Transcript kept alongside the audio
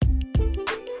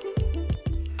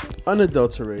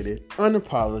unadulterated,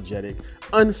 unapologetic,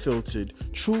 unfiltered,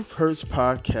 Truth Hurts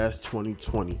Podcast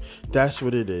 2020. That's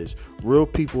what it is. Real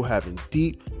people having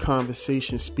deep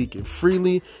conversations, speaking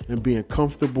freely, and being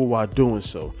comfortable while doing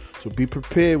so. So be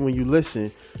prepared when you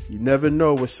listen. You never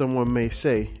know what someone may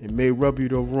say. It may rub you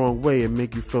the wrong way and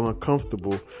make you feel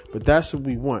uncomfortable, but that's what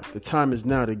we want. The time is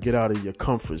now to get out of your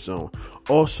comfort zone.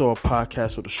 Also, a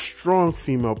podcast with a strong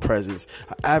female presence,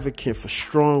 an advocate for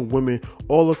strong women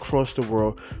all across the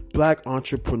world, Black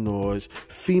entrepreneurs,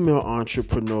 female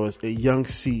entrepreneurs, and young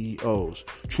CEOs.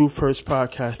 Truth Hurts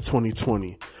Podcast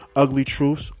 2020. Ugly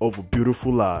truths over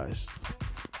beautiful lies.